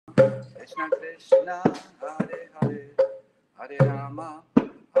Krishna Krishna, Hare Hare, Hare Rama,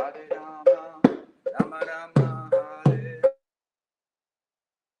 Hare Rama, Rama Rama, Hare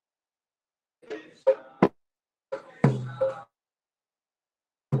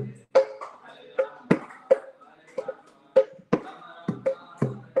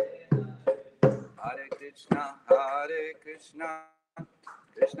Hare Krishna, Hare Krishna,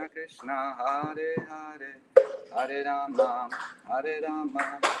 Krishna Krishna, Hare Hare, Hare Rama, Hare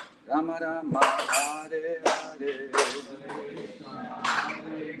Rama, Rama Rama, Hare Hare.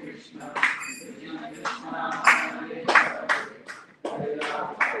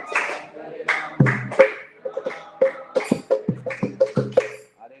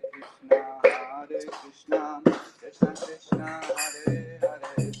 Hare Krishna, Krishna Krishna, Hare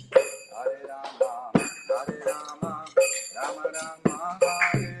Hare, Hare Rama, Hare Rama, Rama Rama,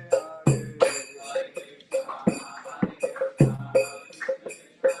 Hare Hare.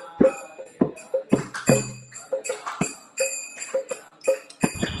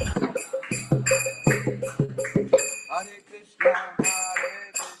 Hare Krishna,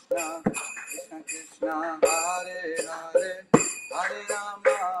 Krishna Krishna, Hare Hare, Hare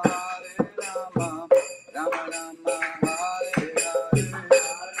Rama, Rama Rama, Hare Hare.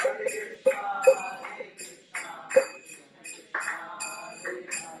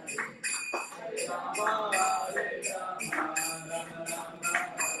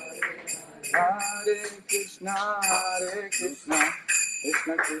 Hare Krishna,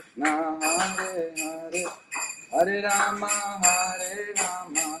 Krishna Krishna, Hare Hare, Hare Rama,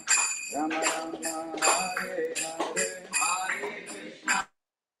 Rama Rama, Hare Hare.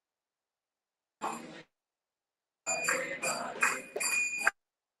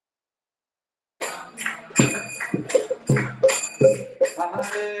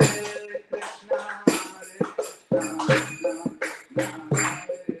 Hare Krishna, Krishna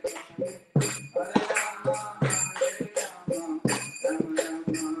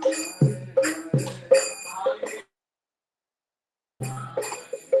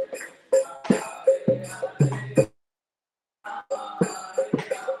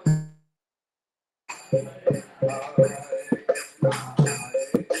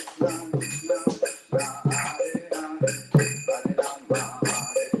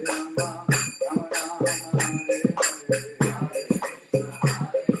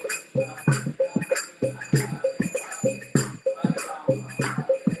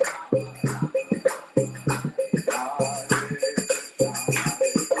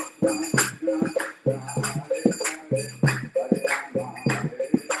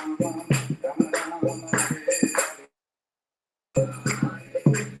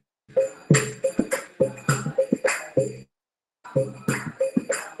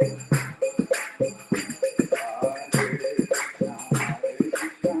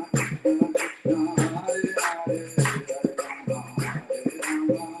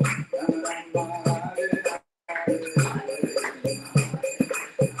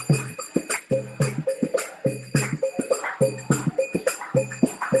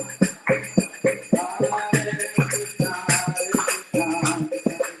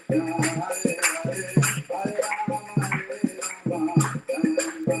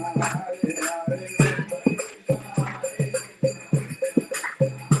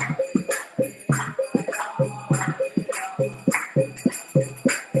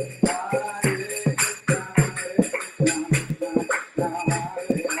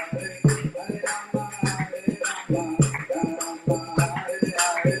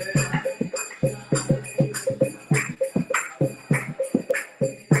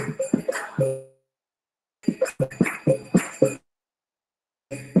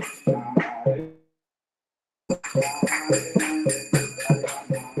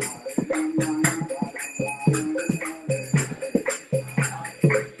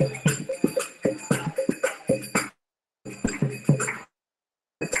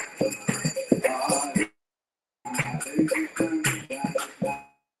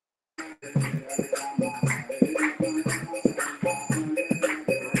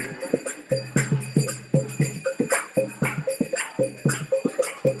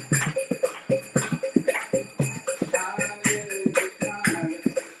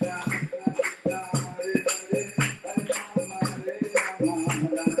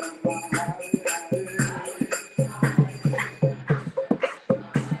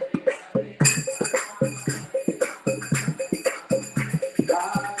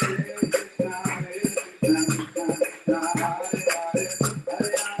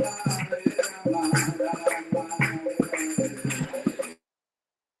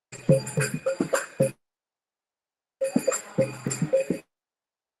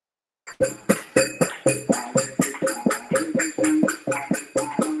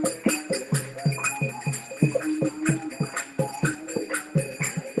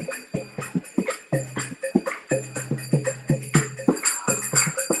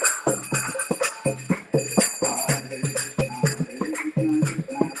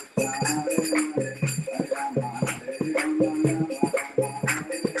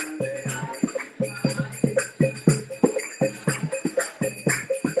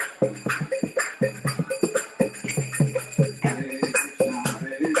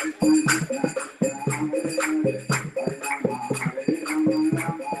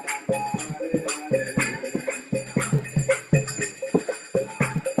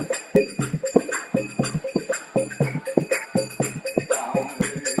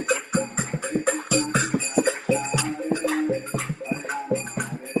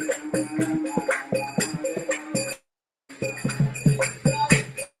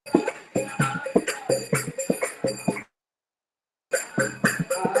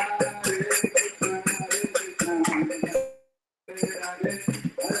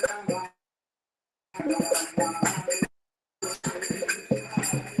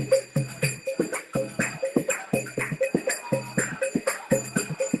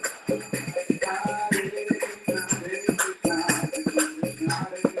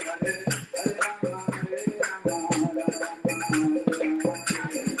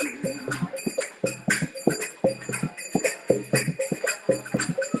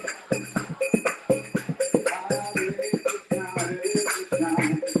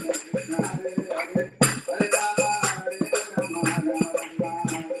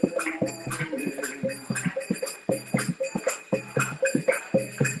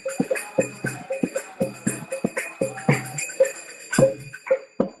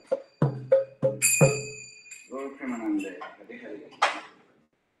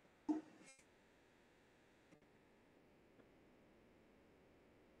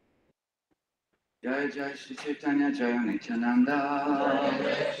Jai Jai Shri Chaitanya Jaya Nityananda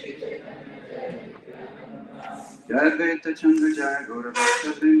Jai Advaita Chandra Jaya Gaura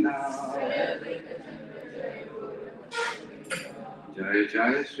Bhakta Vrinda Jai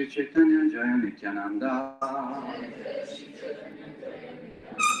Jai Shri Chaitanya Jaya Nityananda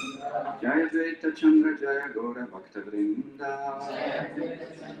Jai Advaita Chandra Jaya Gaura Bhakta Vrinda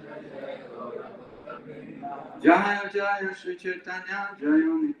Jaya Jaya Shri Chaitanya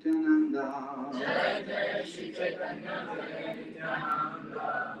Jaya Nityananda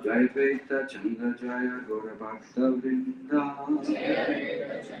Jai Advaita Chandra Jaya Gaura Bhakta Vrinda.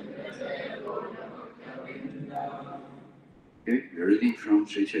 Okay, we're reading from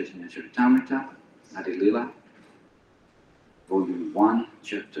Sri Chaitanya Charitamrita, Adi Lila, Volume 1,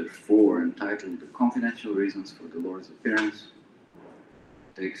 Chapter 4, entitled The Confidential Reasons for the Lord's Appearance.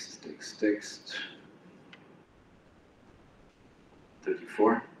 Text.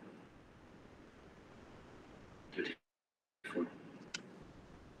 34. 34.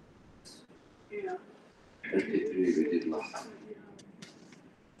 Yeah. 33 we did last time.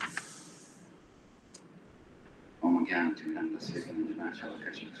 Om Gyanti Nandasya International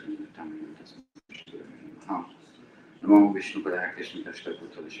Akashic Sundar Namo Vishnu Padaya Krishna Kashta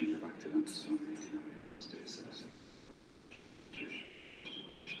Bhutala Shinda Bhaktivedanta Swami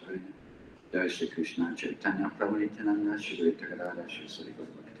Jai Shri Krishna Chaitanya Prabhu Nityananda Shri Advaita Gadadhara Shri Sri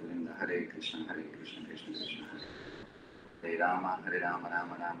Gaura Bhaktivedanta Hare Krishna Krishna Krishna Hare Rama Rama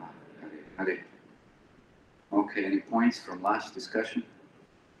Rama Hare Hare. Okay, any points from last discussion?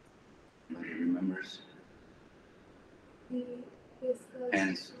 Nobody remembers?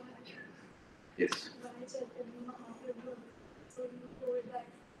 Hands. Yes. So you told that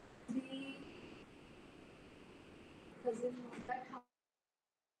the cousin that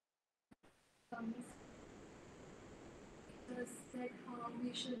comes said how we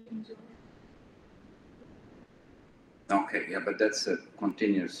should enjoy. Okay, yeah, but that's a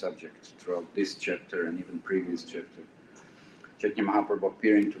continuous subject throughout this chapter and even previous chapter. Chaitanya Mahaprabhu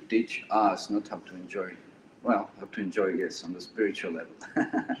appearing to teach us not how to enjoy, well, how to enjoy, yes, on the spiritual level.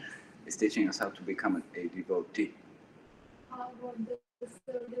 He's teaching us how to become a devotee. How about this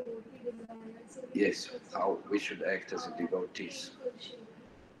devotee desire? Yes, how we should act as a devotees.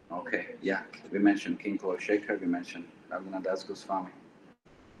 Okay, yeah, we mentioned King Kulashekar, we mentioned Raghunath Das Goswami.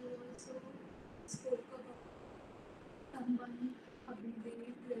 He also spoke about someone of the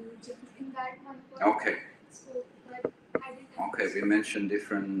Vedic religion. In that one, okay. Spoke that okay, we mentioned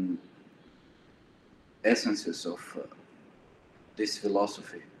different essences of this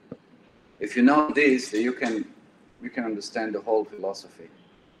philosophy. If you know this, you can understand the whole philosophy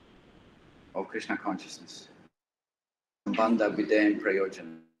of Krishna consciousness. Sambandha, Vidya and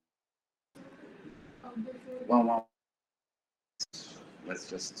Prayojana. Well, let's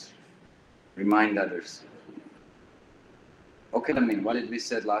just remind others. Okay, I mean, what did we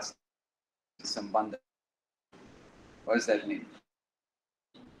said last? Sambandha. What does that mean?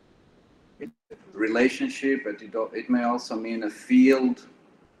 Relationship, but it may also mean a field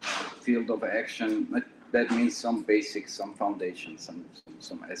of action. That means some basics, some foundation, some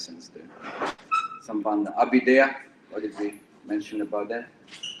essence there. Sambandha. Abhideya, what did we mention about that?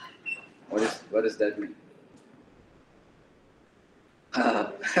 What does that mean?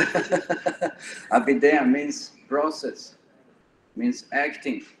 Abhideya means process, means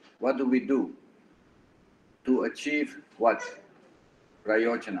acting. What do we do to achieve what?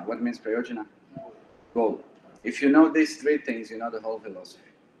 Prayojana. What means prayojana? Goal. If you know these three things, you know the whole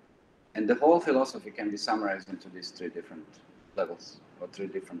philosophy. And the whole philosophy can be summarized into these three different levels or three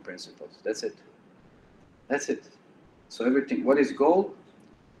different principles. That's it. That's it. So everything, what is goal?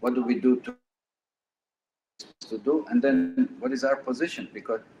 What do we do to do? And then what is our position?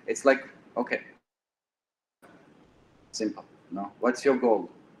 Because it's like, okay, simple. No? What's your goal?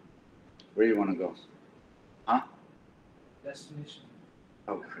 Where do you want to go? Huh? Destination.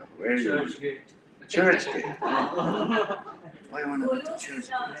 Oh, where do you want to go? Church gate. Why you want to go to church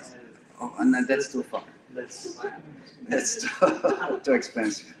gate? Oh, and that's too far. That's too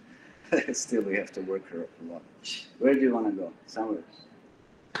expensive. Still, we have to work a lot. Where do you want to go? Somewhere.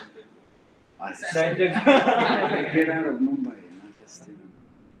 Get out of Mumbai. Just,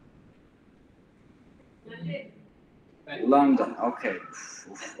 London. Okay.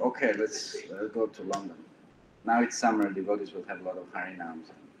 Okay, let's go to London. Now it's summer. Devotees will have a lot of harinams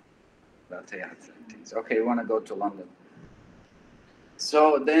and theatre and things. Okay, we want to go to London.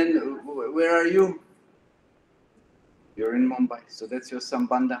 So then, where are you? You're in Mumbai. So that's your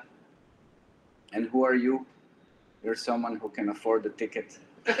sambandha. And who are you? You're someone who can afford the ticket.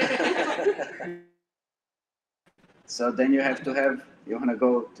 So then you have to have, you want to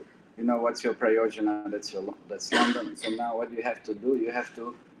go, what's your prayojana? That's London. So now what you have to do, you have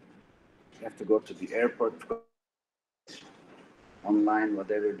to go to the airport, online,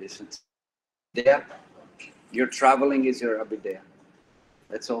 whatever it is. There, your traveling is your abhideya.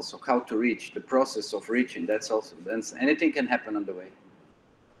 That's also how to reach, the process of reaching. That's also, then anything can happen on the way.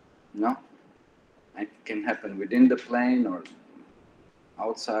 No? It can happen within the plane or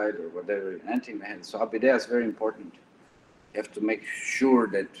outside or whatever, anything may happen. So abhideya is very important. You have to make sure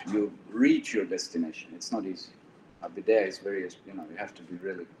that you reach your destination. It's not easy. Abhideya is very, you have to be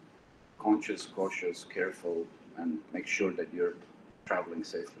really conscious, cautious, careful, and make sure that you're traveling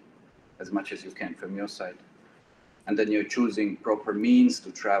safely as much as you can from your side. And then you're choosing proper means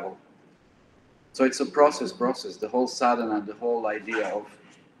to travel. So it's a process. The whole sadhana, the whole idea of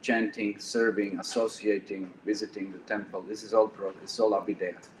chanting, serving, associating, visiting the temple, this is all it's all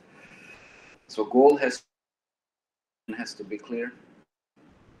abhideya. So goal has to be clear,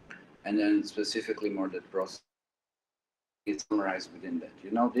 and then specifically more that process is summarized within that.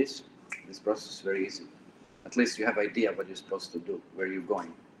 You know this process is very easy. At least you have idea what you're supposed to do, where you're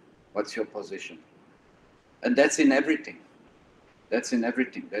going, what's your position. And that's in everything.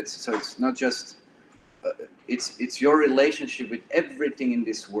 So it's not just, it's your relationship with everything in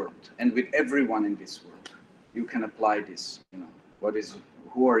this world and with everyone in this world. You can apply this,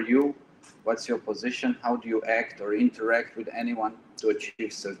 who are you? What's your position? How do you act or interact with anyone to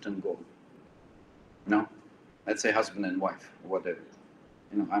achieve certain goal? Let's say husband and wife, whatever.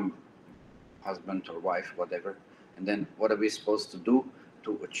 I'm husband or wife, whatever. And then what are we supposed to do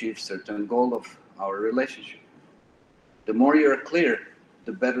to achieve certain goal of our relationship? The more you're clear,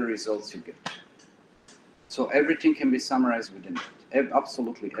 the better results you get. So everything can be summarized within it.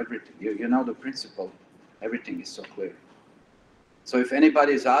 Absolutely everything. You know the principle. Everything is so clear. So if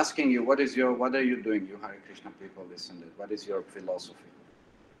anybody is asking you, what are you doing, you Hare Krishna people, this and that, what is your philosophy?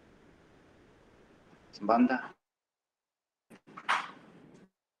 Sambandha?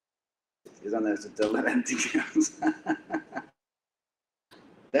 You don't have to tell them anything else.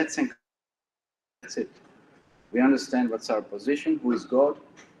 That's it. We understand what's our position, who is God,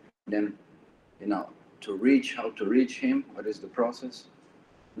 then, how to reach Him, what is the process.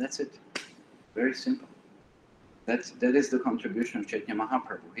 That's it. Very simple. That is the contribution of Chaitanya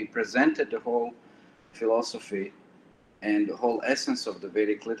Mahaprabhu. He presented the whole philosophy and the whole essence of the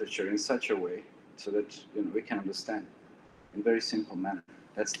Vedic literature in such a way so that we can understand in very simple manner.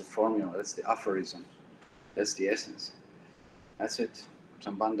 That's the formula, that's the aphorism, that's the essence. That's it.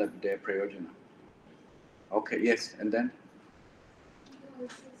 Sambandha Abhideya Prayojana. Okay, yes, and then? You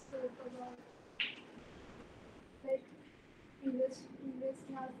also spoke about, like, previous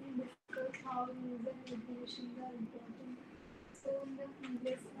class we discussed how rules and regulations are important. So in the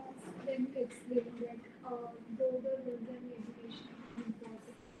previous class, when explained that though the rules and regulation are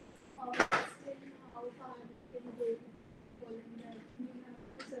important, still how far can go following that we have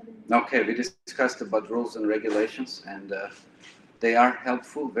to surrender. Okay, we discussed about rules and regulations, and they are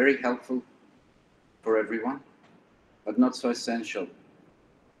helpful, very helpful for everyone, but not so essential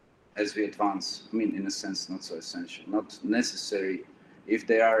as we advance. I mean, in a sense, not so essential, not necessary. If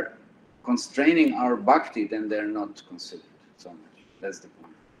they are constraining our bhakti, then they're not considered so much. That's the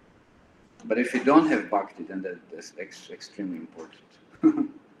point. But if you don't have bhakti, then that's extremely important.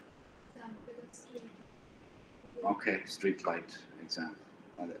 Okay, street light example.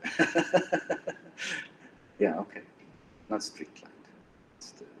 Yeah, okay. Not street light.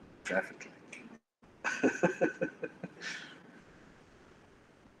 It's the traffic light.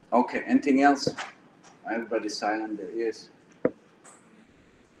 Okay, anything else? Everybody's silent there. Yes.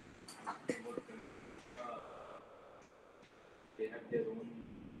 They have their own,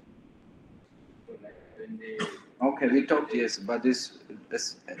 so like when they Okay, we talked yes about this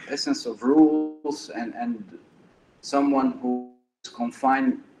essence of rules and someone who is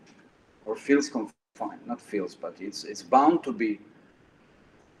confined or feels confined, not feels, but it's bound to be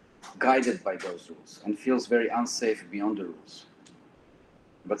guided by those rules and feels very unsafe beyond the rules.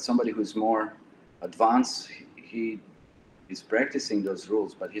 But somebody who is more advanced, he is practicing those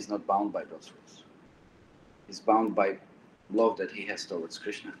rules, but he's not bound by those rules. He's bound by love that he has towards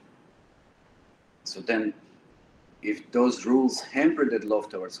Krishna. So then, if those rules hamper that love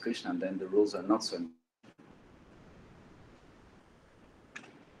towards Krishna, then the rules are not so important.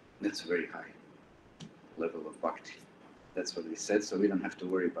 That's a very high level of bhakti. That's what we said, so we don't have to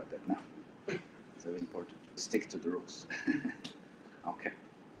worry about that now. It's very important. Stick to the rules. Okay.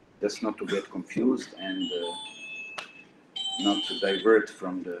 Just not to get confused and not to divert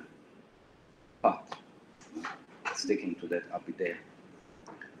from the path. Sticking to that abhideya.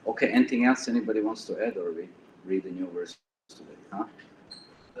 Okay, anything else anybody wants to add, or we read the new verse today? Huh?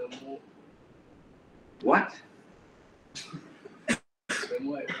 the What?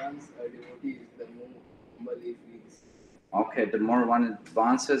 more advanced a devotee is, the more humble he feels. Okay, the more one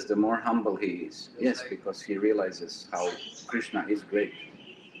advances, the more humble he is. Yes, like, because he realizes how Krishna is great.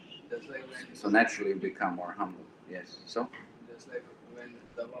 Just like when, So naturally you become more humble. Yes. So? just like when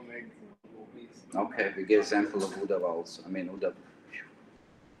Dava met gopis. Okay, we gave example of Uddhava also. I mean, Uddhava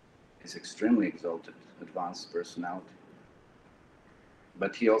is extremely exalted, advanced personality.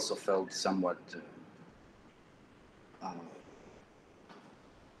 But he also felt somewhat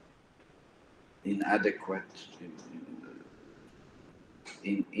inadequate,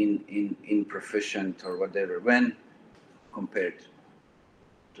 inproficient or whatever when compared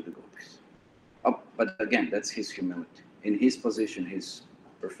to the gopis. Oh, but again, that's his humility. In his position, he's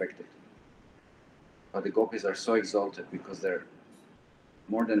perfected. But the gopis are so exalted because they're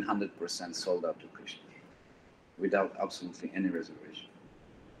more than 100% sold out to Krishna, without absolutely any reservation.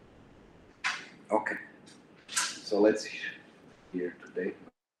 Okay, so let's hear today.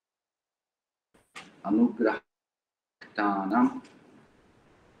 Anugrahtanam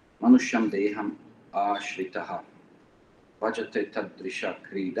Manushyam Deham Ashritaha Vajate Tadrisha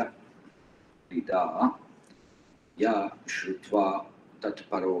Krida Ya Shrutva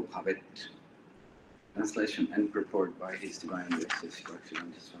Tatparo Bhavet. Translation and purport by His Divine Grace,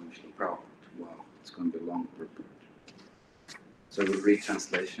 Swami Prabhupada. Wow, it's going to be a long purport. So we'll read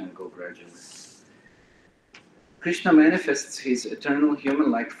translation and go gradually. Krishna manifests his eternal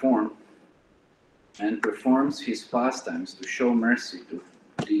human-like form and performs his pastimes to show mercy to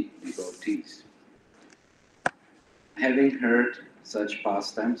the devotees. Having heard such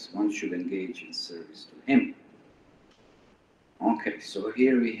pastimes, one should engage in service to him. Okay, so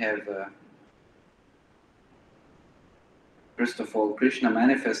here we have, first of all, Krishna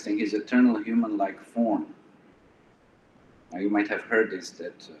manifesting his eternal human-like form. Now you might have heard this,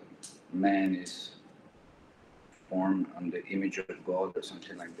 that man is formed on the image of God or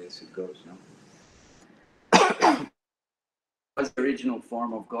something like this, it goes, no? What's the original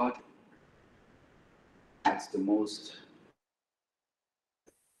form of God? That's the most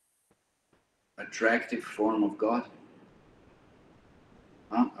attractive form of God.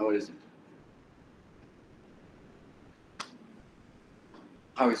 Huh? How is it?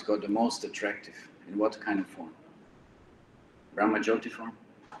 How is God the most attractive? In what kind of form? Brahmajyoti form?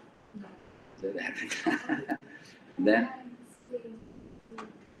 No. Is that happening? Then?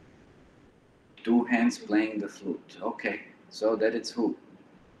 Two hands playing the flute. Okay, so that it's who?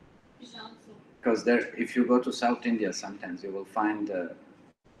 Because there, if you go to South India, sometimes you will find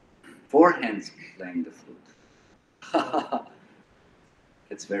 4 hands playing the flute.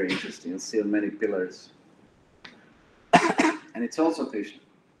 It's very interesting. You'll see many pillars, and it's also Krishna.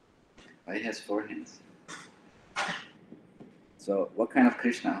 Why he has 4 hands? So what kind of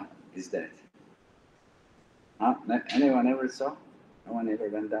Krishna is that? Huh? Anyone ever saw? No one ever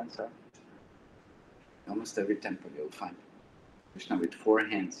went down, saw? Almost every temple you'll find Krishna with 4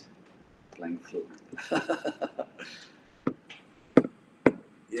 hands playing flute.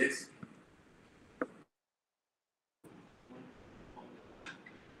 Yes?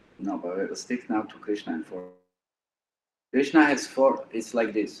 No, but we'll stick now to Krishna and 4. Krishna has 4, it's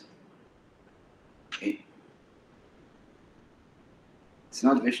like this. It's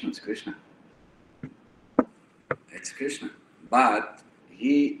not Vishnu, it's Krishna. It's Krishna. But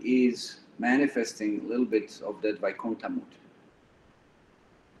he is manifesting a little bit of that Vaikuntha mood.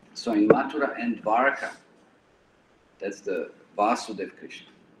 So in Mathura and Dwarka, that's the Vasudev Krishna.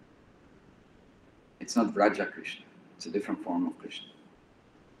 It's not Vraja Krishna, it's a different form of Krishna.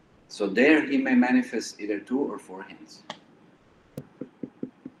 So there he may manifest either 2 or 4 hands.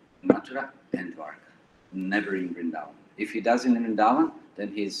 Mathura and Dwarka, never in Vrindavan. If he does in Vrindavan,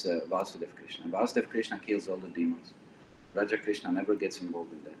 then he's Vasudev Krishna. Vasudev Krishna kills all the demons. Raja Krishna never gets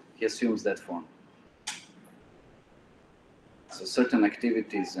involved in that. He assumes that form. So certain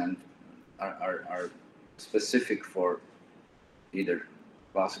activities and are specific for either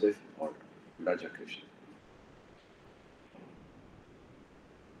Vasudev or Raja Krishna.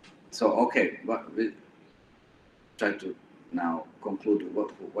 So okay, we try to now conclude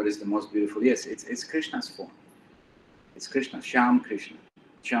what is the most beautiful. Yes, it's Krishna's form. It's Krishna, Shyam Krishna,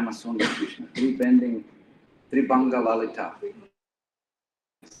 Shyama Sundar Krishna, 3 bending, 3 Banga Lalita.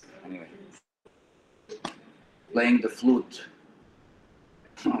 Anyway, playing the flute.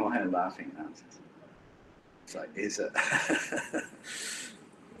 Oh, I'm laughing now. It's like it's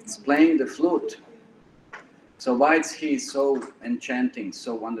playing the flute. So why is he so enchanting,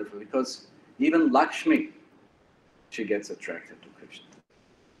 so wonderful? Because even Lakshmi, she gets attracted to Krishna.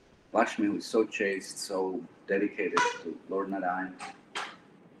 Lakshmi, who is so chaste, so dedicated to Lord Narayan,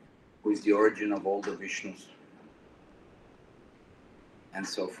 who is the origin of all the Vishnus, and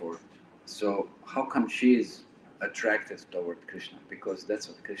so forth. So how come she is attracted toward Krishna? Because that's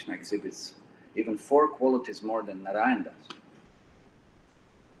what Krishna exhibits, even 4 qualities more than Narayan does.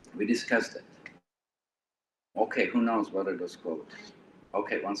 We discussed that. Okay, who knows what are those qualities?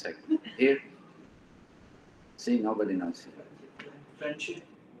 Okay, 1 second. Here. See, nobody knows here. Friendship.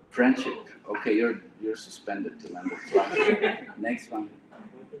 Friendship. Okay, you're suspended till end of class. Next one.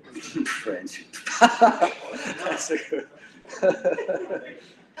 Friendship. That's a good.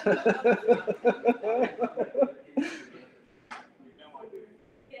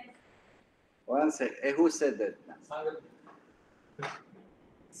 One second. Hey, who said that?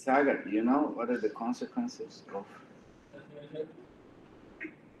 Sagar, you know what are the consequences of?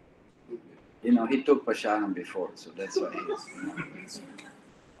 You know, he took Pasharam before, so that's why he's.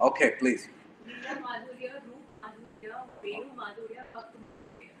 Okay, please.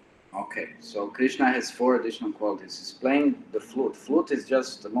 Okay, so Krishna has 4 additional qualities. He's playing the flute. Flute is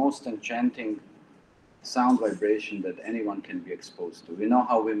just the most enchanting sound vibration that anyone can be exposed to. We know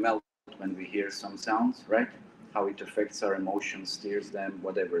how we melt when we hear some sounds, right? How it affects our emotions, steers them,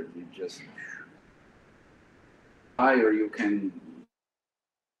 whatever. You just or you can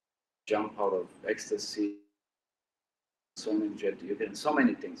jump out of ecstasy, swimming jet, you can so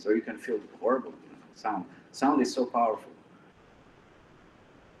many things, or you can feel horrible. Sound is so powerful.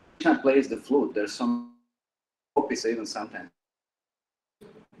 Krishna plays the flute. There's some gopis even sometimes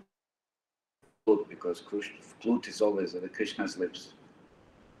flute, because flute is always at Krishna's lips.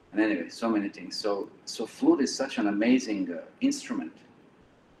 And anyway, so many things. So flute is such an amazing instrument.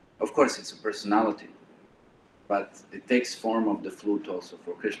 Of course, it's a personality, but it takes form of the flute also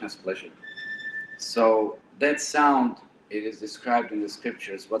for Krishna's pleasure. So that sound, it is described in the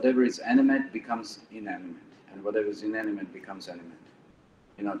scriptures. Whatever is animate becomes inanimate, and whatever is inanimate becomes animate.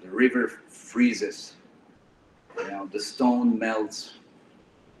 You know, the river freezes. You know, the stone melts.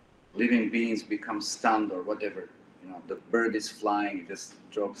 Living beings become stunned or whatever. You know, the bird is flying, it just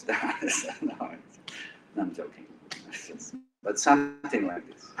drops down. No, I'm joking. But something like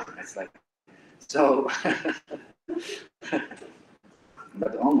this. It's like, so,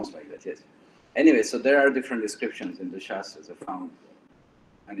 but almost like that, yes. Anyway, so there are different descriptions in the Shastras. I found,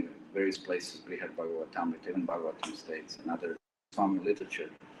 anyway, various places, Brihad Bhagavatam, even Bhagavatam states, and other Swami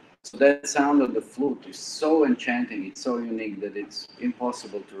literature. So that sound of the flute is so enchanting, it's so unique that it's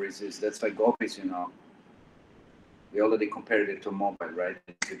impossible to resist. That's why gopis, you know, we already compared it to mobile, right?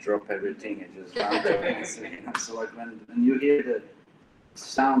 You drop everything and just dance. You know? So like when you hear the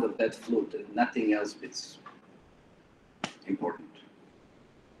sound of that flute, nothing else is important.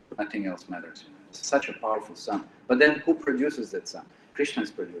 Nothing else matters. You know? It's such a powerful sound. But then who produces that sound? Krishna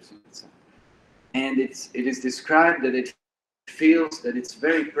is producing that sound. And it is described that it feels that it's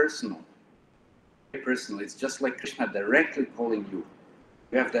very personal. Very personal. It's just like Krishna directly calling you.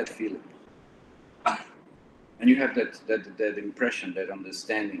 You have that feeling. And you have that impression, that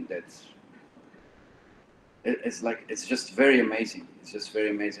understanding, that it's just very amazing. It's just very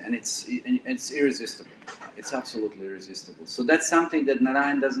amazing. And it's irresistible. It's absolutely irresistible. So that's something that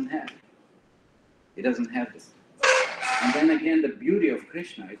Narayan doesn't have. He doesn't have this. And then again, the beauty of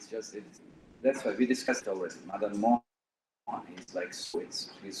Krishna, that's why we discussed already. Madan Mohan, he's like, so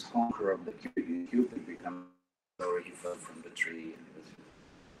he's conqueror of the Cupid. Cupid becomes, or he fell from the tree.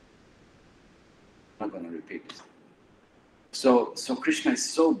 I'm not going to repeat this. So Krishna is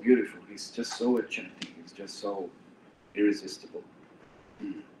so beautiful. He's just so enchanting. He's just so irresistible.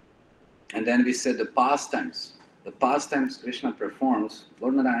 And then we said the pastimes. The pastimes Krishna performs,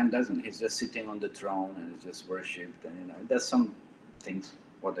 Lord Narayan doesn't. He's just sitting on the throne and he's just worshipped, and he does some things,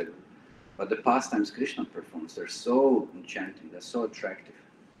 whatever. But the pastimes Krishna performs, they're so enchanting, they're so attractive.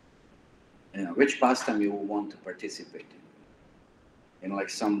 Which pastime you will want to participate in?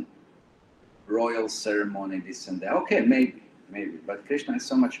 Like some royal ceremony, this and that. Okay, maybe. But Krishna is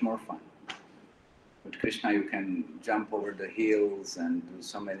so much more fun. With Krishna you can jump over the hills and do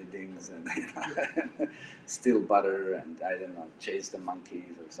so many things and steal butter and, I don't know, chase the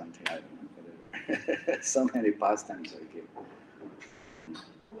monkeys or something, I don't know, whatever. So many pastimes are given.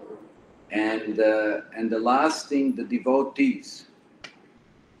 And the last thing, the devotees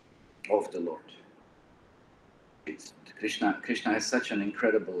of the Lord. Krishna has such an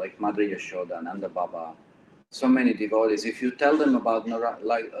incredible, like Mother Yashoda, Nanda Baba, so many devotees. If you tell them about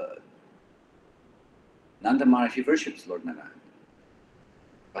Nanda Maharaj, he worships Lord Narayan,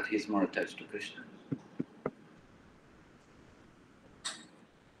 but he's more attached to Krishna.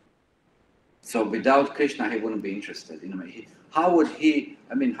 So without Krishna, he wouldn't be interested. How would he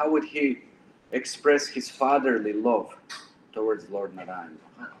express his fatherly love towards Lord Narayan?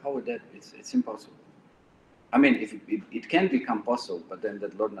 How would that? It's impossible. It can become possible, but then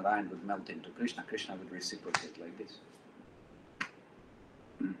that Lord Narayan would melt into Krishna. Krishna would reciprocate like this.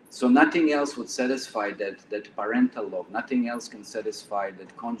 So nothing else would satisfy that parental love. Nothing else can satisfy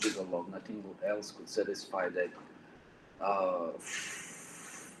that conjugal love. Nothing else could satisfy that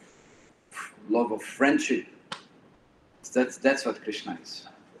love of friendship. That's what Krishna is.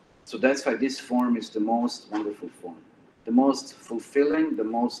 So that's why this form is the most wonderful form, the most fulfilling, the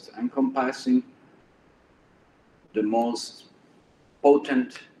most encompassing, the most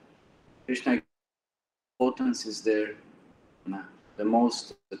potent. Krishna potence is there. The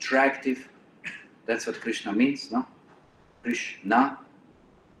most attractive. That's what Krishna means, no? Krishna.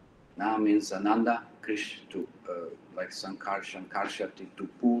 Na means Ananda. Krish to like Sankarshati, to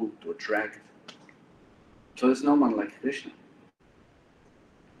pull, to attract. So there's no one like Krishna.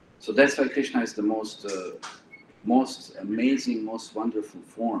 So that's why Krishna is the most amazing, most wonderful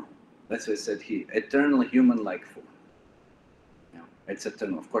form. That's why I said he, eternal human-like form. It's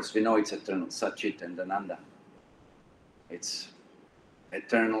eternal. Of course, we know it's eternal. Satchit and Ananda. It's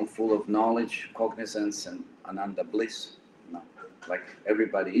eternal, full of knowledge, cognizance, and Ananda bliss. Like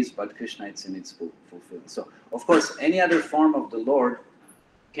everybody is, but Krishna is in its fulfillment. So, of course, any other form of the Lord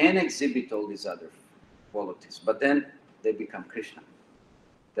can exhibit all these other qualities, but then they become Krishna.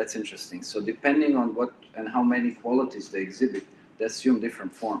 That's interesting. So, depending on what and how many qualities they exhibit, they assume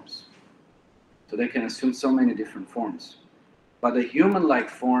different forms. So, they can assume so many different forms. But a human-like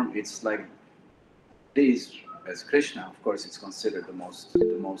form, it's like this. As Krishna, of course, it's considered the most.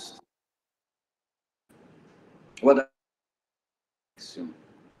 What I assume,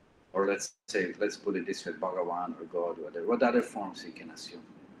 or let's put it this way: Bhagavan or God, or whatever. What other forms he can assume?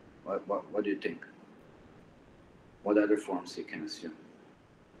 What do you think? What other forms he can assume?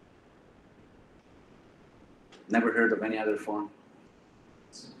 Never heard of any other form?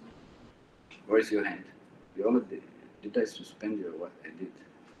 Where's your hand? You all did I suspend you or what? I did.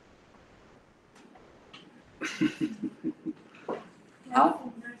 Huh?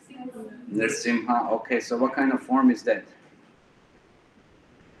 Nrsimha. Okay, so what kind of form is that?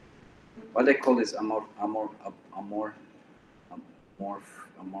 What they call is amorphic.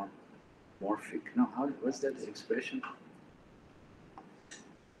 No, what's that expression?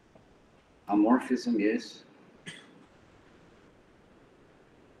 Amorphism, yes.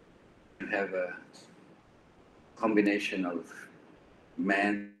 You have a combination of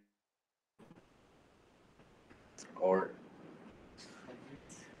man or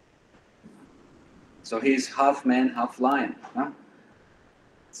so he's half man, half lion. Huh?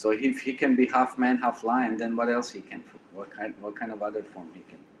 So if he can be half man, half lion, then what else he can? What kind of other form he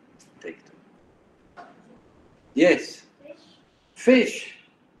can take to? Yes, Fish.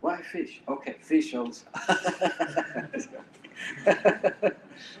 Why fish? Okay, fish also.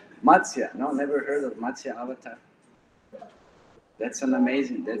 Matsya. No, never heard of Matsya avatar. That's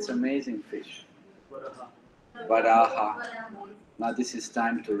amazing fish. Varaha. Now this is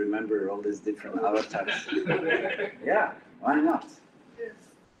time to remember all these different avatars. Yeah, why not?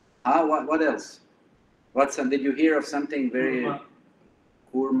 What else? Did you hear of something very...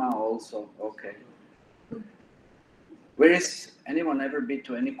 Kurma also, okay. Where is... anyone ever been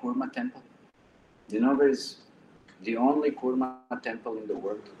to any Kurma temple? Do you know where is the only Kurma temple in the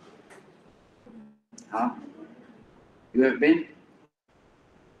world? Huh? You have been?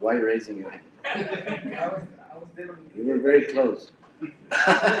 Why are you raising your hand? I was there. You were very close. I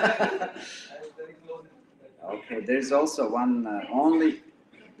was very close. Okay, there's also one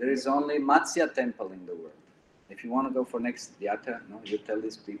there is only Matsya temple in the world. If you want to go for next yatra, no, you tell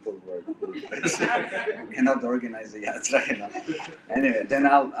these people who cannot organize the yatra, you know. Anyway, then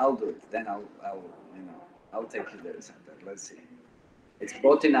I'll do it. Then I'll take you there sometime. Let's see. It's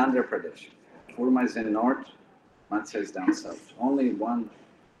both in Andhra Pradesh. Kurma is in north, Matsya is down south. Only one,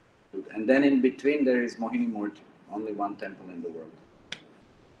 and then in between there is Mohini Murti. Only one temple in the world.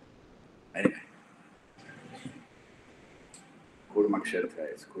 Anyway. Kurma Kshetra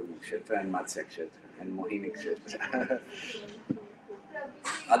is Kurma Kshetra and Matsya Kshetra and Mohini Kshetra.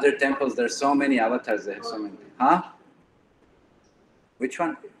 Other temples, there's so many avatars, they have so many. Huh? Which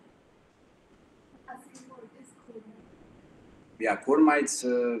one? Yeah, Kurma, it's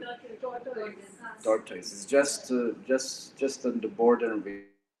tortoise. It's just on the border with...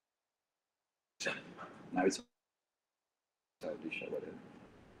 Now it's Odisha, whatever.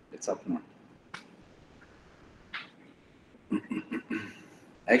 It's up north.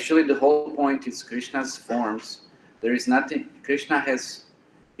 Actually, the whole point is Krishna's forms. There is nothing.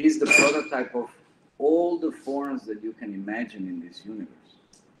 He's the prototype of all the forms that you can imagine in this universe.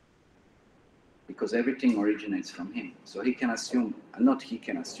 Because everything originates from him. So he can assume, not he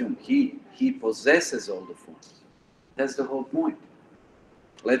can assume, he possesses all the forms. That's the whole point.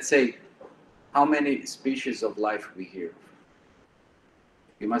 Let's say, how many species of life we hear?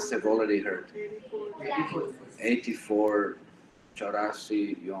 You must have already heard. 84,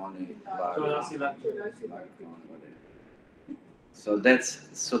 Chaurasi, Yoni, So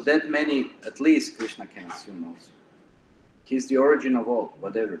that many, at least Krishna can assume also. He's the origin of all,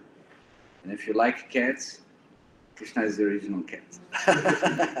 whatever. And if you like cats, Krishna is the original cat.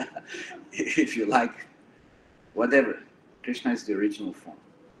 If you like whatever, Krishna is the original form.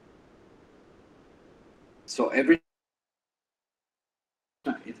 So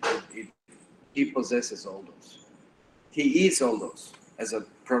he possesses all those. He is all those as a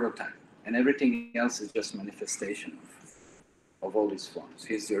prototype, and everything else is just manifestation of all these forms.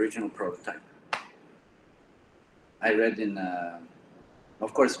 He's the original prototype. I read in,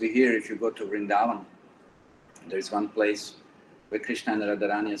 of course we hear, if you go to Vrindavan, there's one place where Krishna and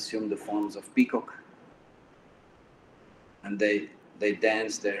Radharani assume the forms of peacock, and they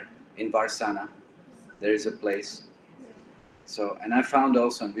dance there. In Varsana, there is a place. So, and I found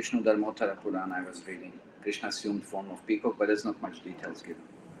also in Vishnu Dharmottara Purana I was reading, Krishna assumed form of peacock, but there's not much details given.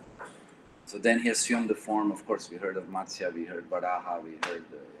 So then he assumed the form, of course we heard of Matsya, we heard Varaha, we heard,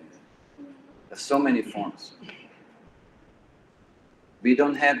 there's so many forms. We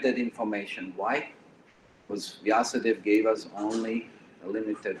don't have that information. Why? Because Vyasadeva gave us only a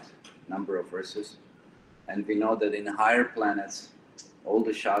limited number of verses, and we know that in higher planets, all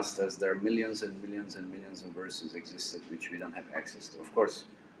the Shastras, there are millions and millions and millions of verses existed which we don't have access to. Of course,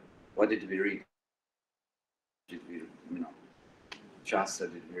 what did we read? Did we, Shastra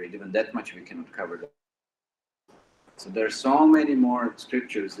did we read? Even that much we cannot cover. So there are so many more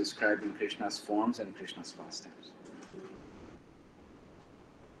scriptures describing Krishna's forms and Krishna's pastimes.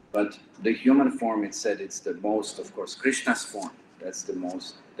 But the human form, it said it's the most, of course, Krishna's form, that's the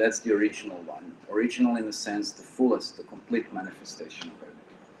most, that's the original one. Original in the sense, the fullest, the complete manifestation of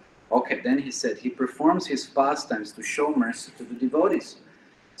everything. Okay, then he said, he performs his pastimes to show mercy to the devotees.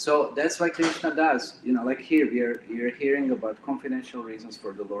 So that's why Krishna does, like here, we are hearing about confidential reasons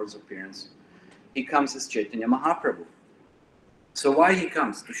for the Lord's appearance. He comes as Chaitanya Mahaprabhu. So why he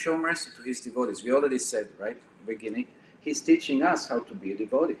comes? To show mercy to his devotees. We already said, right, beginning, he's teaching us how to be a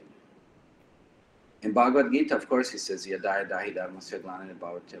devotee. In Bhagavad Gita, of course, he says, Yadaya dahi dharmasya glanani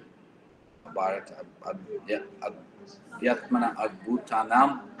bhavatya bharat yatmana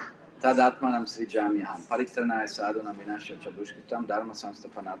adbhutanam tadatmanam srijamyaham paritranaya sadhunam vinasya chadushkitam dharma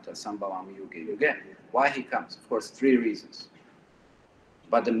samstapanata sambhavami yuge yuge. Why he comes? Of course, 3 reasons.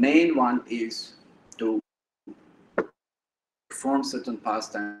 But the main one is to perform certain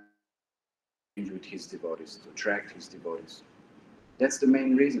pastimes with his devotees, to attract his devotees. That's the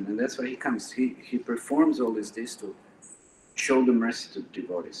main reason, and that's why he comes. He performs all this to show the mercy to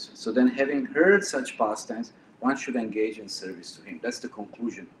devotees. So then, having heard such pastimes, one should engage in service to him. That's the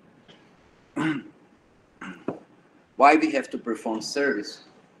conclusion. Why we have to perform service?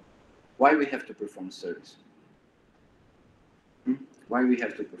 Why we have to perform service? Why we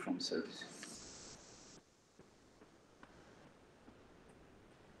have to perform service?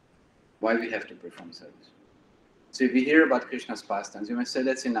 Why we have to perform service? So if you hear about Krishna's pastimes, you may say,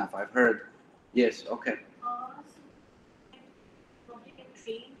 that's enough, I've heard. Yes, okay.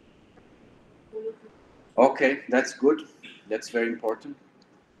 Okay, that's good. That's very important.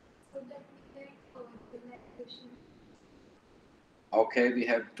 Okay, we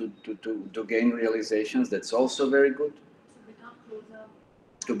have to gain realizations. That's also very good.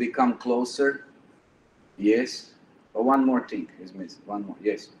 To become closer. Yes. But one more thing is missing. One more.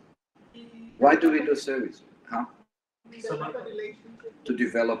 Yes. Why do we do service? Huh? To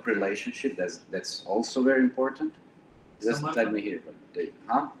develop relationship. That's also very important. Just let me hear.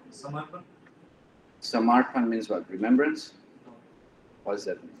 Huh? Samarpan? Samarpan means what? Remembrance? What does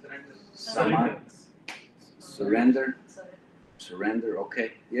that mean? Surrender. Surrender.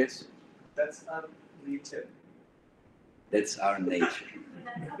 Okay. Yes. That's our nature. That's our nature.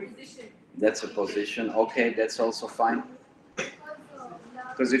 That's a position. Okay, that's also fine.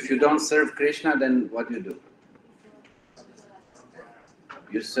 Because if you don't serve Krishna, then what do you do?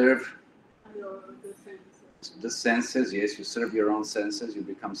 You serve the senses. Yes, you serve your own senses. You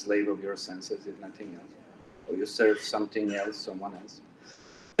become slave of your senses, if nothing else. Or you serve something else, someone else.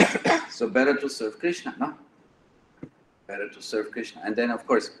 So better to serve Krishna, no? Better to serve Krishna. And then, of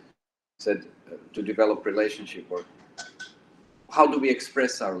course, said to develop relationship. Or how do we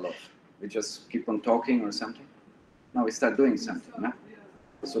express our love? We just keep on talking or something? No, we start doing something, no?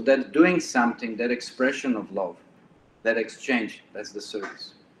 So that doing something, that expression of love, that exchange, that's the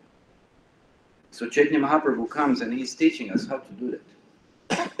service. So Chaitanya Mahaprabhu comes and he's teaching us how to do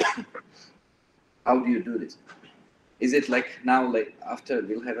that. How do you do this? Is it like now, like after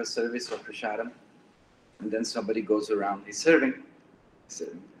we'll have a service of Prasadam, and then somebody goes around, he's serving.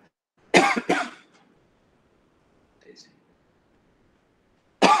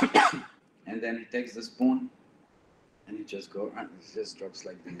 And then he takes the spoon and he just goes, he just drops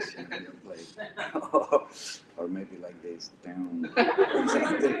like this in your plate. Or maybe like this.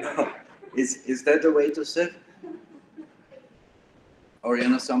 Is that the way to serve? Or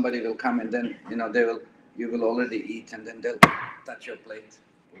somebody will come and then you will already eat and then they'll touch your plate,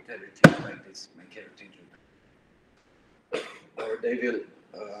 put everything like this, make everything drink. Or they will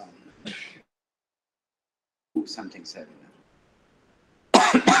do something savage.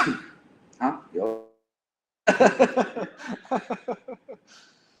 Huh? I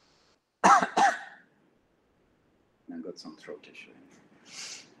got some throat issue.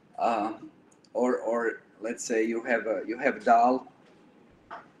 Or let's say you have dal,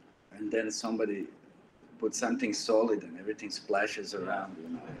 and then somebody put something solid and everything splashes around.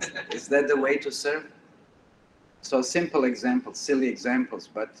 Is that the way to serve? So simple examples, silly examples,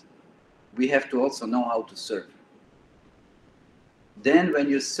 but we have to also know how to serve. Then when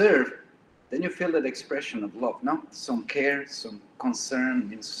you serve, then you feel that expression of love, no? Some care, some concern,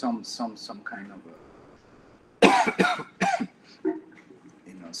 some kind of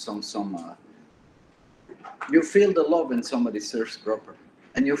you feel the love when somebody serves proper.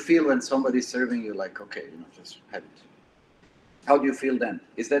 And you feel when somebody's serving you like, okay, just have it. How do you feel then?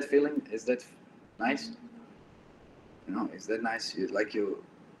 Is that feeling, is that nice? Is that nice?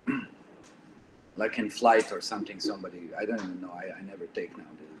 Like in flight or something, somebody, I don't even know, I never take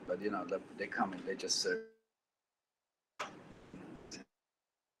nowadays, but they come and they just serve.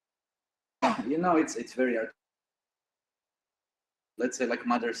 It's very hard. Let's say like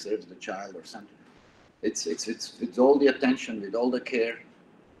mother serves the child or something. It's all the attention, with all the care,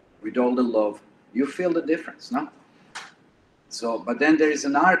 with all the love. You feel the difference, no? So, but then there is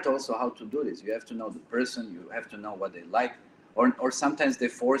an art also how to do this. You have to know the person, you have to know what they like. Or sometimes they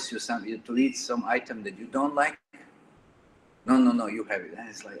force you to eat some item that you don't like. No, you have it. And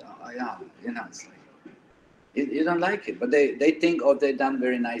it's like, oh yeah, it's like, you don't like it. But they think, oh, they've done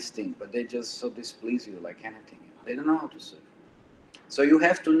very nice thing, but they just so displease you like anything. They don't know how to serve. So you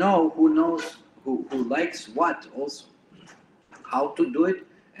have to know who likes what also. How to do it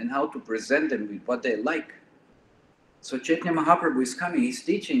and how to present them with what they like. So Chaitanya Mahaprabhu is coming, he's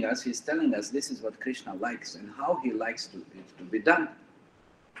teaching us, he's telling us this is what Krishna likes and how he likes it to be done.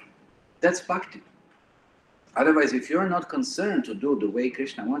 That's bhakti. Otherwise, if you're not concerned to do the way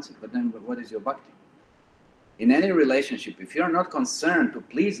Krishna wants it, but then what is your bhakti? In any relationship, if you're not concerned to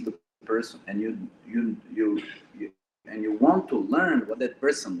please the person and and you want to learn what that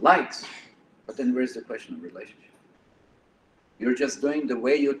person likes, but then where's the question of relationship? You're just doing the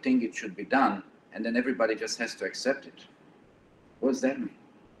way you think it should be done, and then everybody just has to accept it. What does that mean?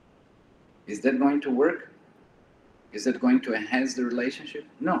 Is that going to work? Is that going to enhance the relationship?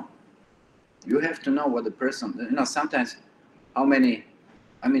 No. You have to know what the person, sometimes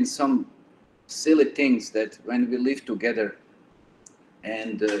some silly things that when we live together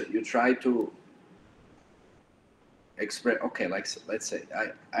and you try to express, okay, like let's say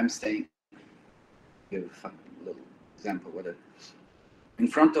I'm staying, give a fun little example, whatever. In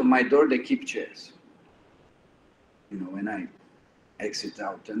front of my door they keep chairs. When I exit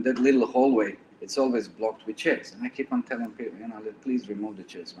out, and that little hallway, it's always blocked with chairs. And I keep on telling people, please remove the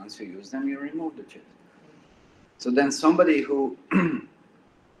chairs. Once you use them, you remove the chairs. So then somebody who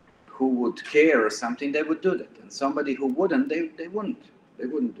would care or something, they would do that. And somebody who wouldn't, they wouldn't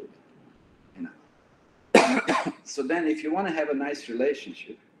do that. So then if you want to have a nice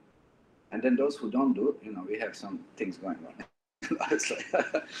relationship, and then those who don't do it, we have some things going on. It's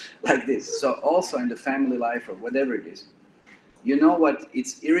like this. So also in the family life or whatever it is, what,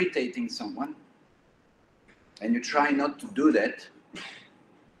 it's irritating someone, and you try not to do that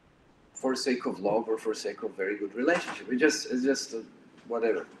for sake of love or for sake of very good relationship. It's just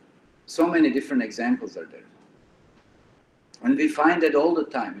whatever. So many different examples are there. And we find that all the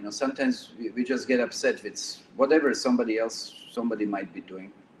time, sometimes we just get upset with whatever somebody might be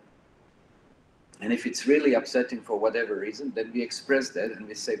doing. And if it's really upsetting for whatever reason, then we express that and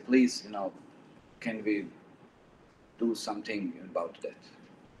we say, please, can we do something about that?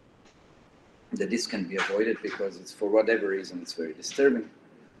 That this can be avoided because it's for whatever reason it's very disturbing.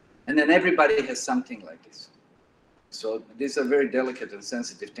 And then everybody has something like this. So these are very delicate and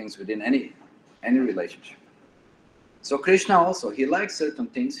sensitive things within any relationship. So Krishna also, he likes certain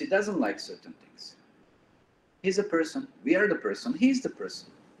things, he doesn't like certain things. He's a person, we are the person, he's the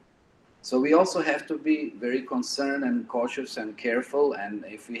person. So we also have to be very concerned and cautious and careful, and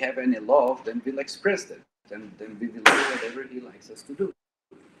if we have any love, then we'll express that. Then we will do whatever he likes us to do.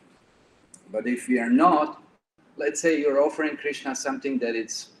 But if we are not, let's say you're offering Krishna something that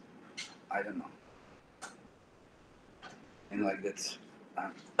it's, I don't know, and like that's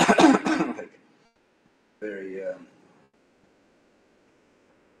like very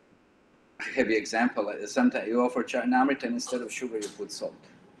heavy example. Sometimes you offer Charnamrita and instead of sugar you put salt,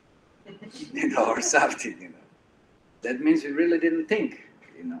 or something, That means we really didn't think,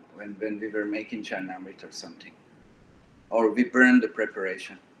 when we were making Charnamrita or something. Or we burned the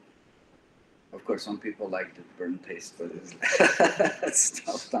preparation. Of course, some people like the burnt taste, but it's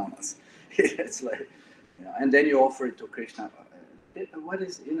tough, Thomas. It's like, and then you offer it to Krishna. What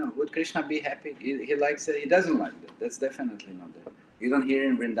is, would Krishna be happy? He likes it, he doesn't like that. That's definitely not that. You don't hear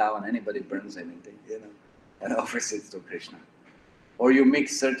in Vrindavan anybody burns anything, and offers it to Krishna. Or you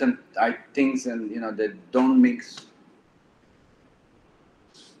mix certain things and, that don't mix.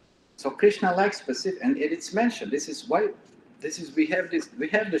 So Krishna likes specific, and it's mentioned. This is why, we have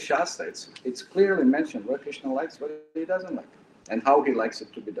the Shastra. It's clearly mentioned what Krishna likes, what he doesn't like, and how he likes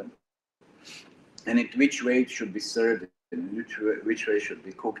it to be done, and in which way it should be served, and which way it should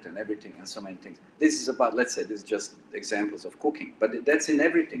be cooked, and everything, and so many things. This is about, let's say, this is just examples of cooking, but that's in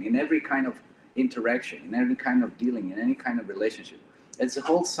everything, in every kind of interaction, in every kind of dealing, in any kind of relationship. It's a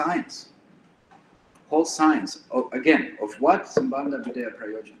whole science. Again, of what? Sambandha Vidya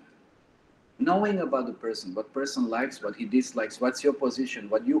Prayojana. Knowing about the person, what person likes, what he dislikes, what's your position,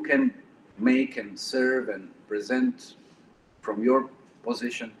 what you can make and serve and present from your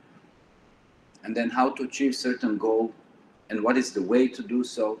position, and then how to achieve certain goal, and what is the way to do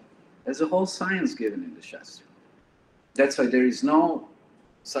so. There's a whole science given in the Shastra. That's why there is no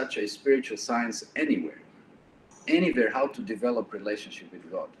such a spiritual science anywhere, how to develop relationship with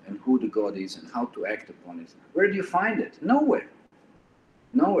God, and who the God is, and how to act upon it. Where do you find it? Nowhere.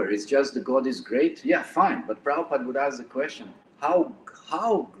 It's just the God is great. Yeah, fine. But Prabhupada would ask the question, how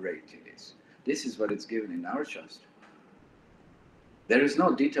great it is. This is what it's given in our Shastra. There is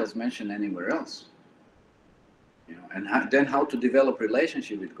no details mentioned anywhere else. And then how to develop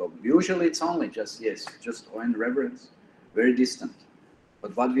relationship with God. Usually it's only just awe and reverence, very distant.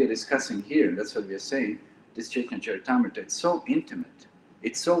 But what we are discussing here, that's what we are saying, this Chaitanya Charitamrita, it's so intimate,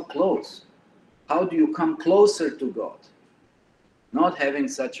 it's so close. How do you come closer to God? Not having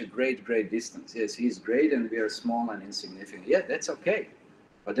such a great distance. Yes, He's great and we are small and insignificant. Yeah, that's okay.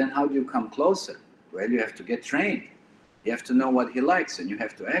 But then how do you come closer? Well, you have to get trained. You have to know what He likes and you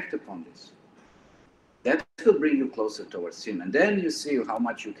have to act upon this. That will bring you closer towards Him. And then you see how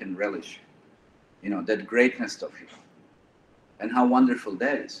much you can relish, that greatness of Him. And how wonderful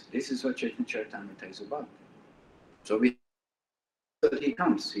that is. This is what Chaitanya Charitamrita is about. So he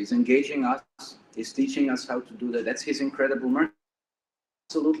comes, he's engaging us, he's teaching us how to do that. That's his incredible mercy.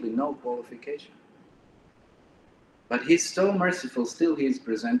 Absolutely no qualification. But he's so merciful, still he is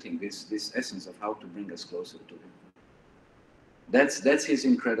presenting this essence of how to bring us closer to him. That's his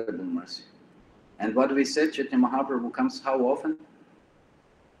incredible mercy. And what we said, Chaitanya Mahaprabhu comes how often?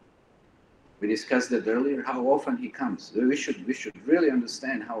 We discussed that earlier, how often he comes. We should really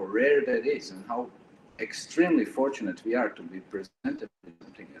understand how rare that is and how extremely fortunate we are to be presented with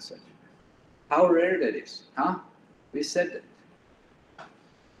something as such. How rare that is, huh? We said that.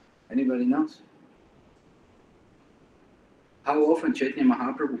 Anybody knows? How often Chaitanya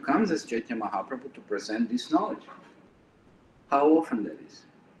Mahaprabhu comes as Chaitanya Mahaprabhu to present this knowledge? How often that is?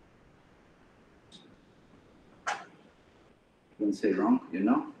 Don't say wrong, you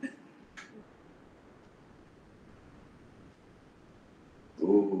know?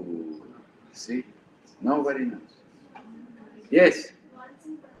 Ooh, see? Nobody knows. Yes?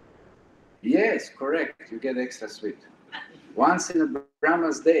 Yes, correct. You get extra sweet. Once in a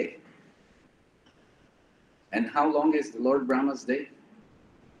Brahma's day. And how long is the Lord Brahma's day?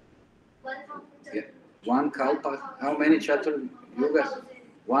 Yeah. One kalpa, how many chatur yugas?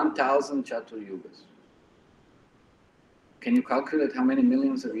 1,000 chatur yugas. Can you calculate how many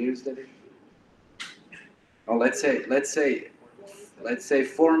millions of years that is? Oh, let's say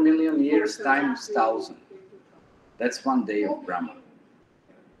 4 million years times 1,000. That's one day of Brahma.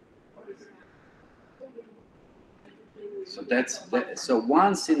 So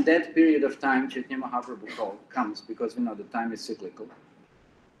once in that period of time, Chaitanya Mahaprabhu comes, because we know the time is cyclical.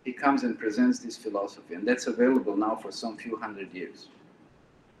 He comes and presents this philosophy, and that's available now for some few hundred years.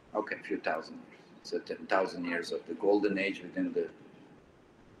 Okay, a few thousand years. So 10,000 years of the golden age within the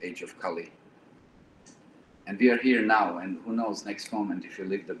age of Kali. And we are here now, and who knows, next moment, if you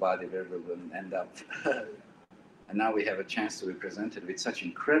leave the body, where we will end up. And now we have a chance to be presented with such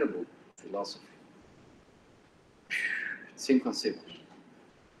incredible philosophy. It's inconceivable.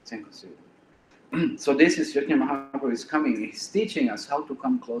 It's inconceivable. So this is Chaitanya Mahaprabhu is coming. He's teaching us how to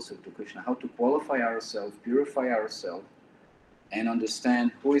come closer to Krishna, how to qualify ourselves, purify ourselves, and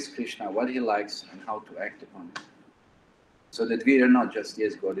understand who is Krishna, what he likes, and how to act upon it. So that we are not just,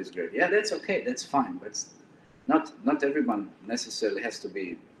 yes, God is great. Yeah, that's okay, that's fine, but not everyone necessarily has to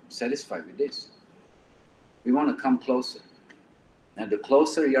be satisfied with this. We want to come closer. And the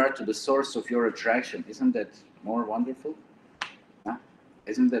closer you are to the source of your attraction, isn't that more wonderful? Huh?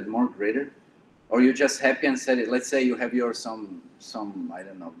 Isn't that more greater? Or you're just happy and said it. Let's say you have your some I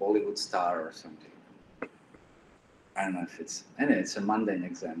don't know, Bollywood star or something. I don't know if it's, anyway, it's a mundane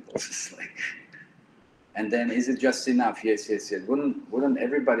example. It's like, and then is it just enough? Yes. Wouldn't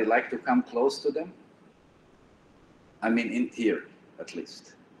everybody like to come close to them? I mean, in theory, at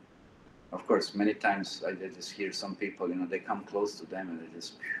least. Of course, many times I just hear some people, they come close to them and they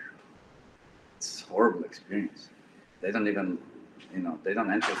just, it's a horrible experience. They don't even, they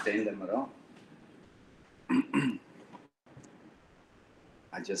don't entertain them at all.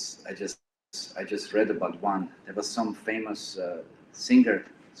 I just read about one. There was some famous singer,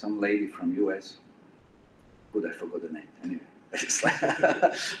 some lady from US. Good, I forgot the name. Anyway,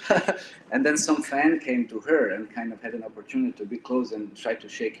 and then some fan came to her and kind of had an opportunity to be close and try to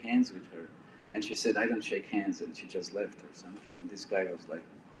shake hands with her. And she said, "I don't shake hands," and she just left or something. And this guy was like,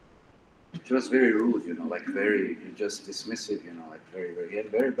 she was very rude, like very just dismissive, like very, very. He had a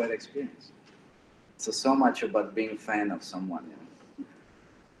very bad experience. So much about being a fan of someone.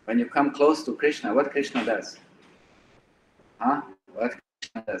 When you come close to Krishna, what Krishna does? Huh? What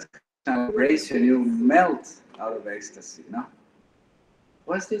Krishna does? Krishna embraces you and you melt out of ecstasy, no?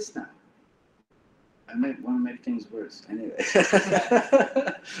 What's this now? I want to make things worse. Anyway.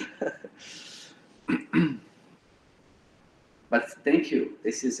 But thank you.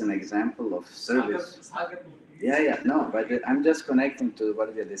 This is an example of service. Yeah, no, but I'm just connecting to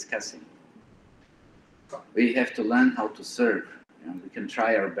what we are discussing. We have to learn how to serve. We can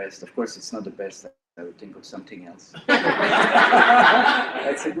try our best. Of course, it's not the best. I would think of something else.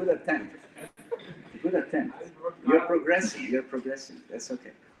 That's a good attempt. A good attempt. You're progressing. That's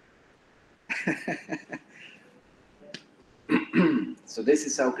okay. So this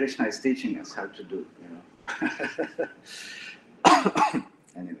is how Krishna is teaching us how to do.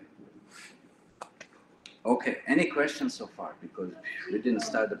 Anyway. Okay. Any questions so far? Because we didn't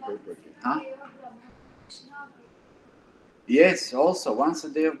start the purport yet. Huh? Yes, also, once a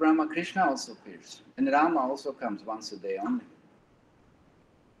day of Brahma, Krishna also appears. And Rama also comes once a day only.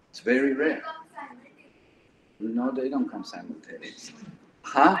 It's very rare. No, they don't come simultaneously.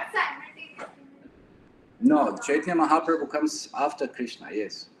 Huh? No, Chaitanya Mahaprabhu comes after Krishna,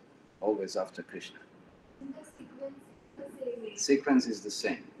 yes. Always after Krishna. Sequence is the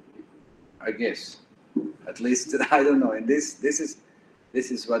same, I guess. At least I don't know. In this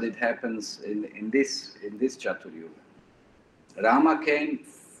is what it happens in this Chatur Yuga. Rama came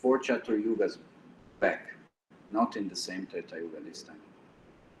 4 Chatur Yugas back, not in the same Treta Yuga this time.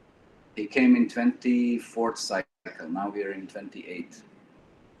 He came in 24th cycle. Now we are in 28.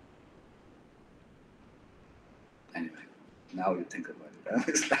 Anyway, now you think about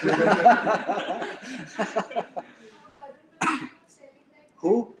it.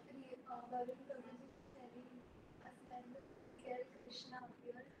 Who?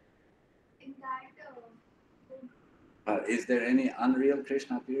 Is there any unreal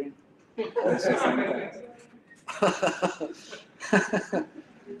Krishna appearing? Also sometimes.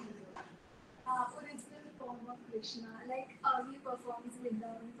 Original form of Krishna, like he performs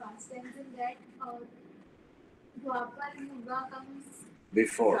Vrindavan pastimes, in that Dwapar Yuga comes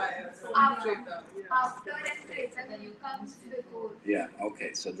Before. after and Treta Yuga comes before. Yeah,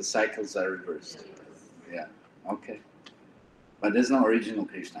 okay, so the cycles are reversed. Yeah, okay. But there's no original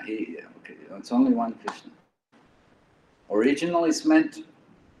Krishna. Okay, it's only one Krishna. Original is meant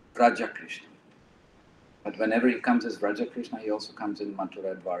Vraja Krishna. But whenever he comes as Vraja Krishna, he also comes in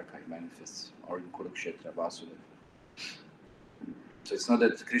Mathura Dwarka, he manifests, or in Kurukshetra, Vasudeva. So it's not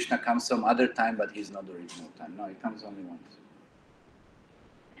that Krishna comes some other time, but he's not the original time. No, he comes only once.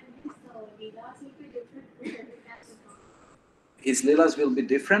 His leelas will be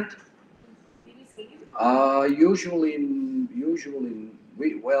different. Usually,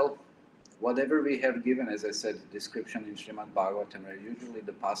 whatever we have given, as I said, description in Srimad Bhagavatam, usually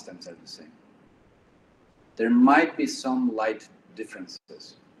the pastimes are the same. There might be some light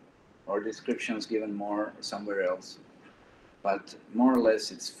differences, or descriptions given more somewhere else, but more or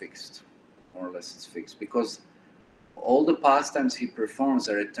less it's fixed. More or less it's fixed, because all the pastimes he performs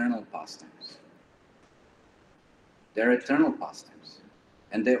are eternal pastimes. They're eternal pastimes,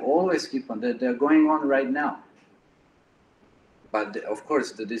 and they always keep on. They're going on right now. But of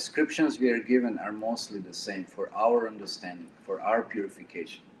course, the descriptions we are given are mostly the same for our understanding, for our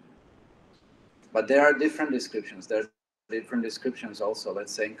purification. But there are different descriptions. There are different descriptions also,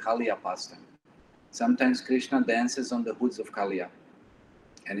 let's say in Kaliya pastime. Sometimes Krishna dances on the hoods of Kaliya.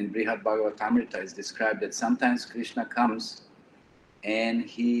 And in Brihad Bhagavatamrita it's described that sometimes Krishna comes and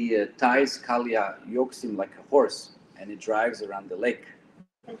he ties Kaliya, yokes him like a horse, and he drives around the lake.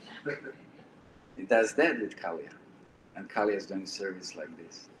 He does that with Kaliya. And Kaliya is doing service like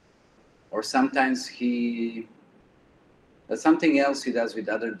this. Or sometimes that's something else he does with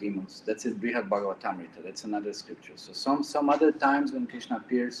other demons. That's in Brihad Bhagavatamrita, that's another scripture. So some other times when Krishna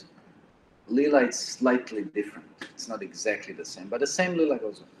appears, Leela is slightly different. It's not exactly the same, but the same Leela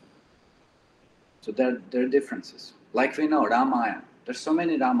goes on. So there are differences. Like we know, Ramayana. There's so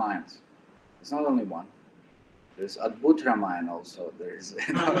many Ramayans. It's not only one. There's Adbhuta Ramayana also. There's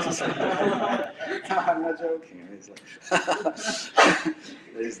no, I'm not joking.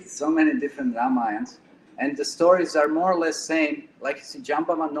 There's so many different Ramayans, and the stories are more or less same. Like you see,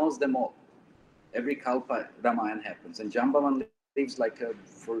 Jambavan knows them all. Every Kalpa Ramayana happens, and Jambavan lives like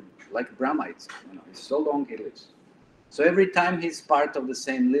Brahma. It's so long he lives. So every time he's part of the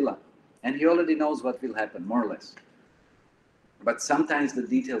same lila, and he already knows what will happen, more or less. But sometimes the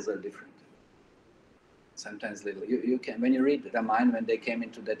details are different. Sometimes little. You can, when you read Ramayana, when they came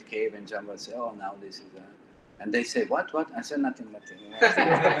into that cave and Jamba said, "Oh, now this is," and they say, "What? What?" I said, "Nothing."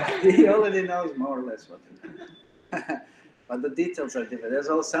 He already knows more or less what will happen. But the details are different. There's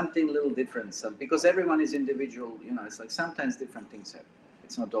always something a little different. Because everyone is individual. It's like sometimes different things happen.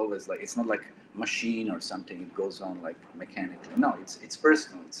 It's not always like, it's not like machine or something. It goes on like mechanically. No, it's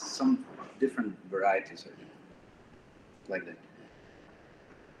personal. It's some different varieties of it. Like that.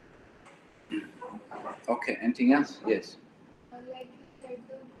 Okay, anything else? Yes. Like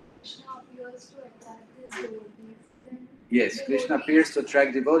Krishna appears to attract his devotees. Yes, Krishna appears to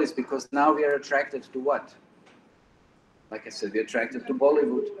attract devotees because now we are attracted to what? Like I said, we are attracted to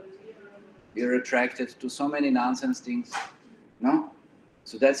Bollywood. We are attracted to so many nonsense things. No?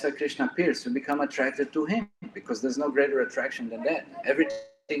 So that's why Krishna appears, to become attracted to him, because there's no greater attraction than that.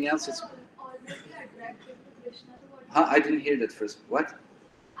 Everything else is... Already attracted to Krishna. I didn't hear that first. What?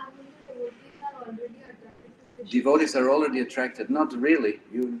 Devotees are already attracted to Krishna. Devotees are already attracted. Not really.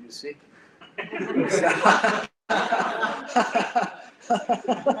 You see?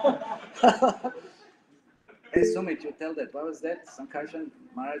 Hey Sumit, you tell that. What was that? Sankarshan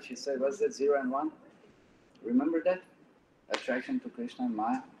Maharaj, he said, what's that 0 and 1? Remember that? Attraction to Krishna and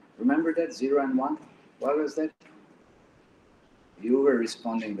Maya. Remember that 0 and 1? What was that? You were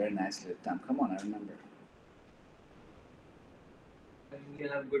responding very nicely at the time. Come on, I remember. You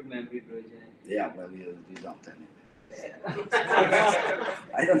have good memory, Prabhuji. Yeah, well, you don't anyway.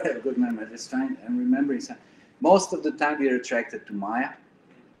 I don't have good memory. I'm just trying and remembering something. Most of the time we are attracted to Maya,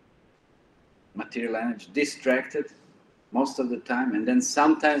 material energy, distracted most of the time, and then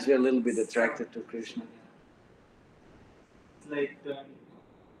sometimes we are a little bit attracted to Krishna. It's like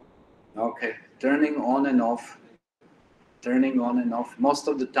Okay, turning on and off. Turning on and off. Most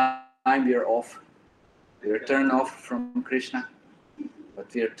of the time we are off. We are turned off from Krishna,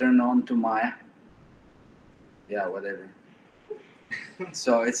 but we are turned on to Maya. Yeah, whatever.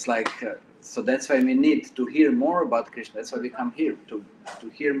 So it's like, so that's why we need to hear more about Krishna. That's why we come here, to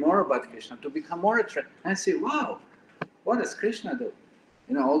hear more about Krishna, to become more attracted. And say, wow, what does Krishna do?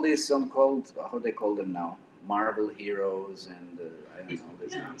 You know, all these called, how they call them now? Marvel heroes and I don't know,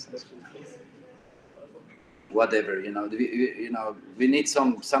 this nonsense. Whatever, you know, we need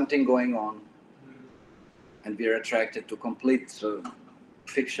something going on, and we are attracted to complete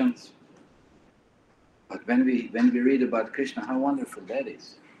fictions. But when we read about Krishna, how wonderful that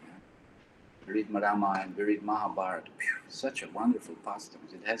is. We read Ramayana, we read Mahabharata, such a wonderful pastime.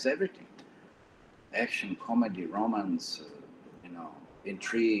 It has everything: action, comedy, romance,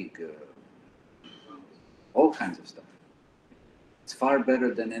 intrigue, all kinds of stuff. It's far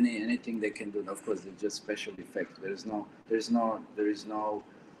better than anything they can do. Of course, it's just special effects. There is no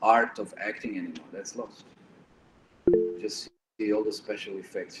art of acting anymore. That's lost. Just see all the special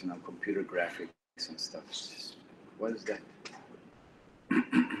effects, computer graphics and stuff. What is that?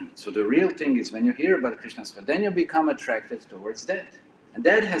 So the real thing is when you hear about Krishna's path, then you become attracted towards that, and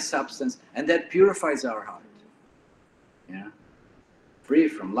that has substance, and that purifies our heart. Yeah, free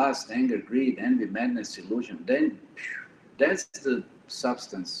from lust, anger, greed, envy, madness, illusion. Then that's the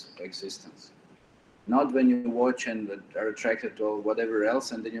substance of existence. Not when you watch and are attracted to whatever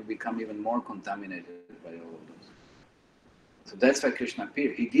else, and then you become even more contaminated by all of those. So that's why Krishna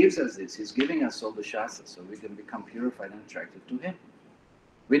appeared. He gives us this. He's giving us all the shastras so we can become purified and attracted to Him.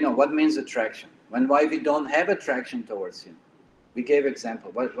 We know what means attraction. Why we don't have attraction towards Him. We gave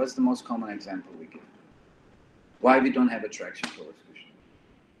example. What's the most common example we give? Why we don't have attraction towards Krishna?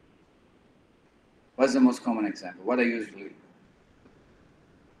 What's the most common example? What I usually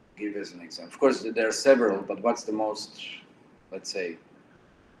give as an example. Of course, there are several, but what's the most, let's say,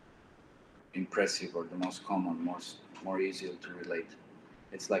 impressive or the most common, more easy to relate?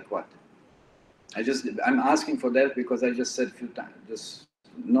 It's like what? I'm asking for that because I just said a few times, just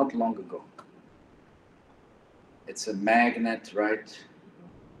not long ago. It's a magnet, right?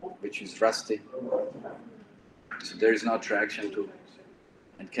 Which is rusty. So there is no attraction to,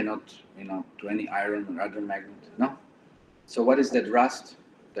 and cannot, to any iron or other magnet. No. So what is that rust?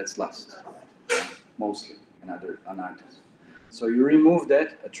 That's lust, mostly, and other anarthas. So you remove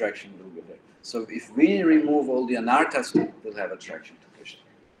that, attraction will be there. So if we remove all the anarthas, we'll have attraction to Krishna.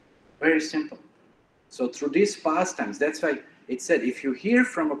 Very simple. So through these pastimes, that's why it said, if you hear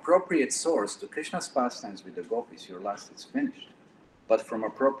from appropriate source to Krishna's pastimes with the gopis, your lust is finished. But from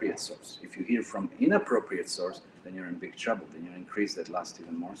appropriate source. If you hear from inappropriate source, then you're in big trouble. Then you increase that lust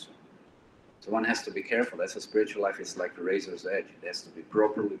even more so. So one has to be careful. That's a spiritual life. It's like a razor's edge. It has to be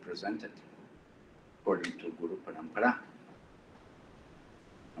properly presented according to Guru Parampara.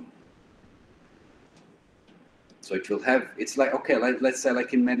 So it will have, it's like, okay, let's say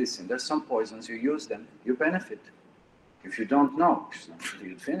like in medicine, there's some poisons, you use them, you benefit. If you don't know,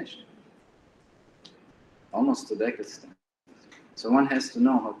 you're finished. Almost to that extent. So one has to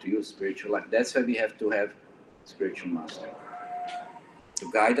know how to use spiritual life. That's why we have to have spiritual master.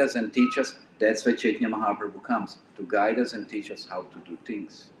 To guide us and teach us, that's why Chaitanya Mahaprabhu comes. To guide us and teach us how to do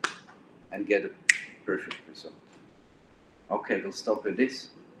things and get a perfect result. Okay, we'll stop with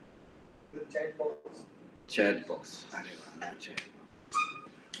this. the chat box. Chat box. Okay.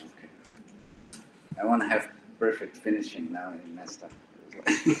 I want to have perfect finishing now. I messed up.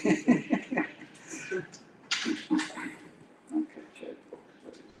 Okay, chat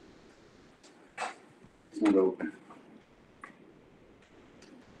box. It's not open.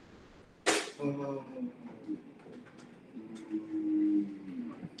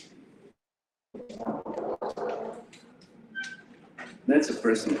 That's a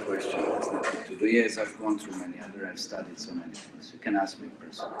personal question. It's nothing to do. Yes, I've gone through many other. I've studied so many things. You can ask me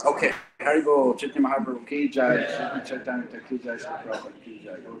personally. Okay. Haribo, Chaitanya Mahaprabhu ki jai, Chaitanya ki jai, Prabhupada ki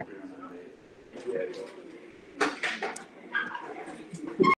jai.